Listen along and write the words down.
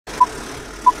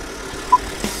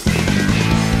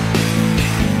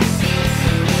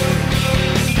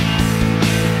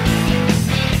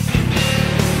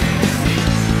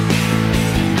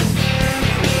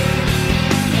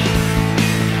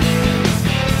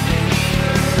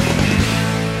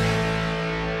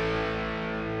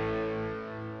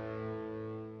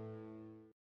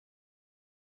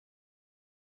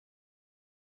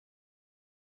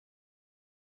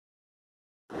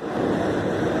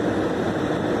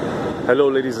Hello,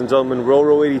 ladies and gentlemen,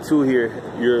 Roro 82 here,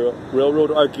 your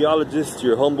railroad archaeologist,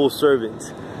 your humble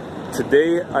servant.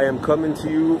 Today, I am coming to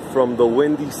you from the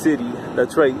Windy City.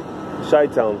 That's right,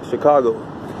 Chi-Town, Chicago.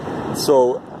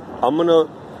 So, I'm gonna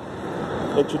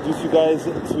introduce you guys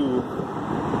to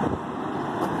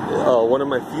one of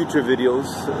my future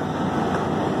videos.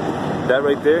 That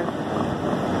right there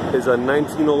is a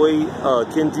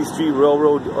 1908 Kinsey Street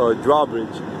Railroad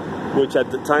drawbridge, which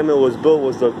at the time it was built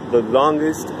was the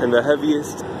longest and the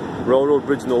heaviest railroad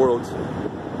bridge in the world.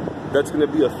 That's going to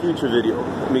be a future video.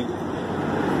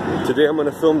 Today I'm going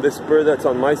to film this spur that's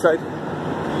on my side,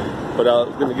 but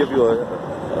I'm going to give you a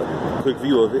quick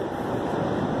view of it.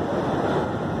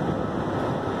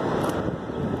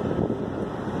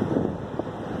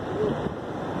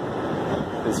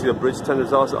 You see the bridge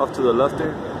tenders off to the left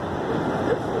there?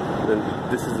 And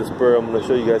this is the spur I'm going to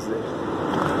show you guys today.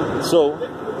 So,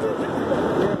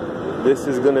 this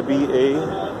is going to be a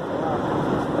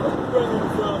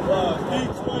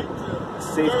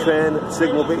SafeTran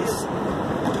signal base.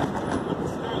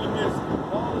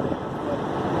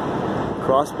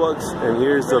 Crossbucks, and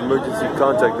here's the emergency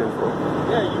contact info.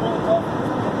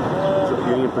 So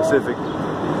Union Pacific.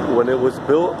 When it was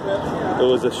built, it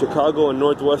was a Chicago and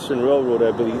Northwestern Railroad,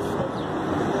 I believe.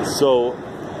 So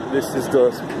this is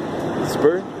the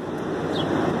spur.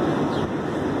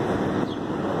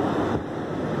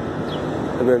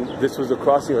 And then this was the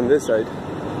crossing on this side.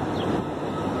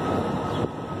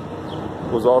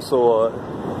 It was also a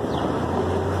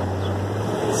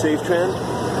SafeTran.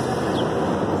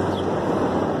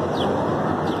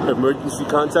 Emergency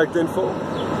contact info.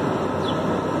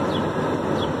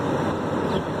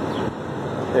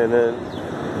 And then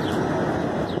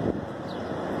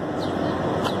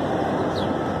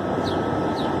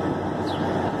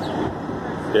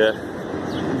yeah.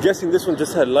 I'm guessing this one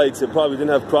just had lights. It probably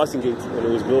didn't have crossing gates when it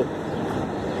was built.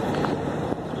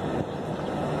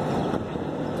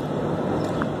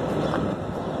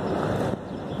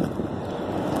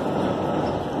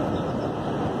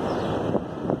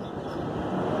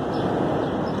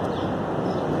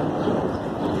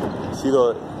 See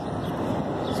the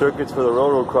circuits for the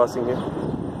railroad crossing here.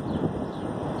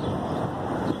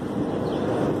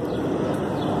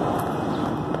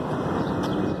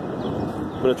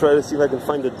 I'm going to try to see if I can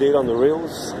find the date on the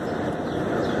rails.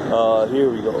 Here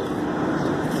we go.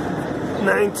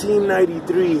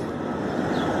 1993.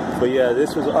 But yeah,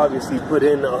 this was obviously put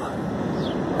in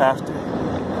after.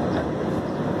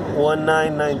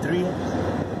 1993.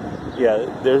 Yeah,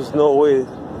 there's no way.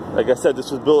 Like I said,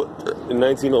 this was built in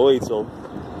 1908, so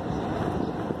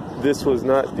this was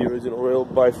not the original rail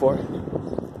by far.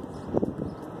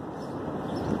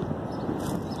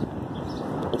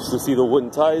 Just to see the wooden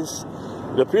ties.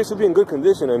 It appears to be in good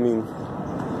condition. I mean,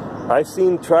 I've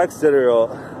seen tracks that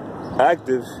are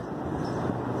active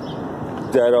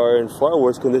that are in far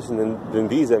worse condition than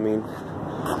these. I mean,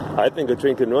 I think a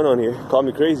train can run on here. Call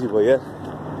me crazy, but yeah.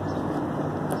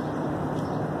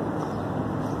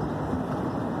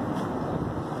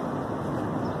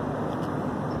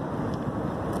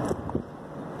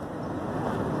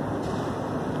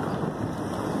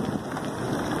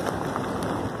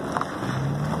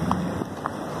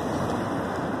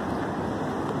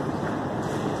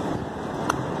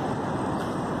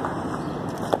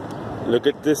 Look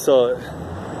at this, the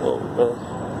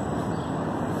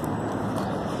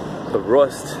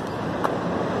rust.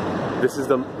 This is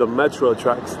the metro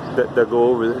tracks that go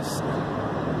over this.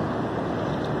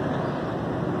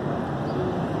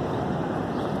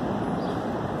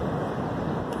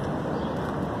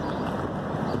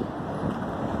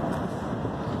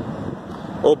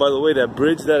 Oh, by the way, that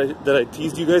bridge that I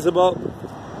teased you guys about,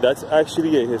 that's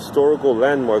actually a historical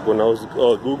landmark. When I was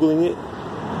Googling it,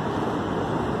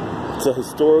 it's a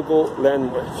historical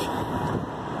landmark.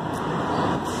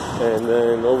 And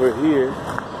then over here,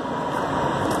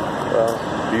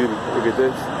 beauty, look at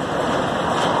this.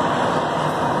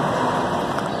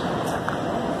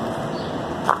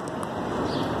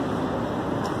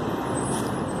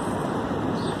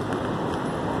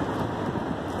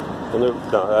 No,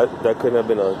 that couldn't have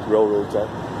been a railroad track.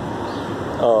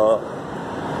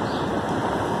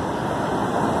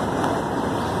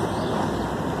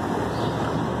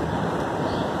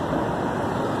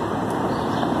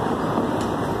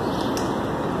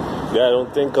 Yeah, I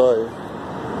don't think I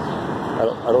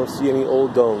don't see any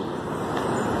old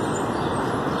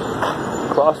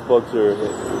crossbucks or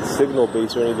signal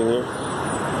base or anything here.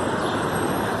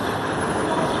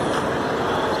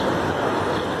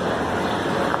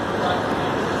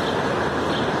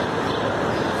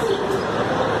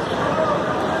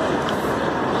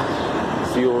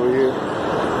 See over here.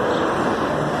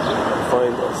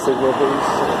 behind Signal Base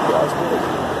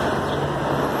Crossroads.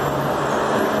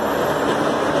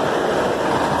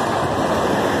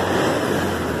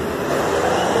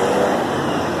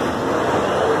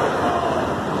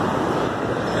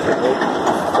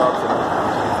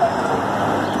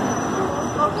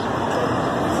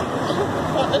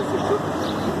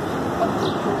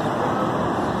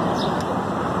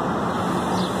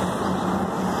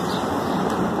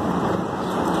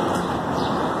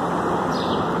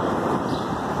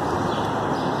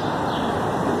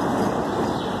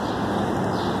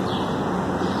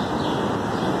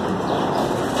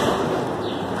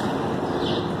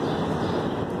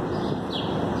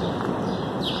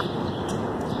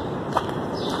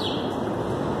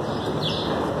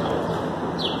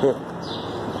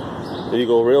 There you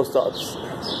go, rail stops.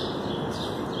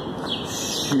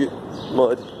 Shit,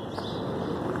 mud.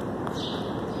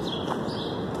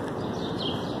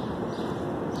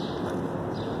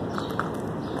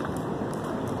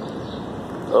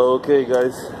 Okay,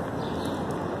 guys.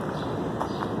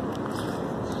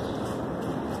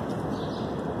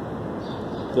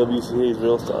 WCA's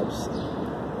rail stops.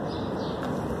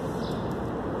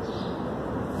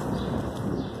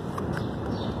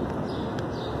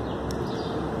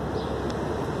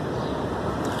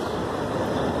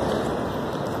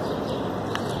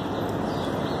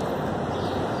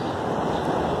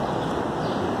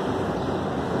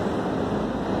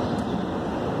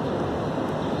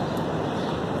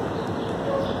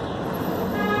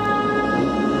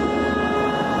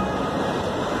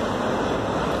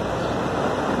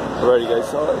 Alrighty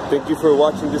guys, thank you for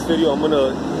watching this video. I'm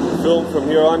gonna film from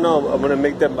here on now. I'm gonna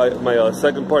make that my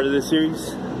second part of this series.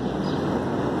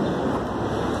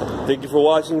 Thank you for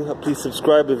watching. Please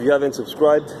subscribe if you haven't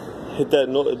subscribed. Hit that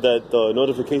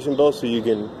notification bell so you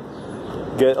can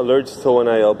get alerts to when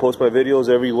I post my videos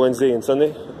every Wednesday and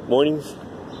Sunday mornings.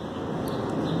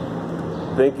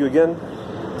 Thank you again.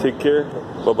 Take care.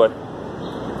 Bye bye.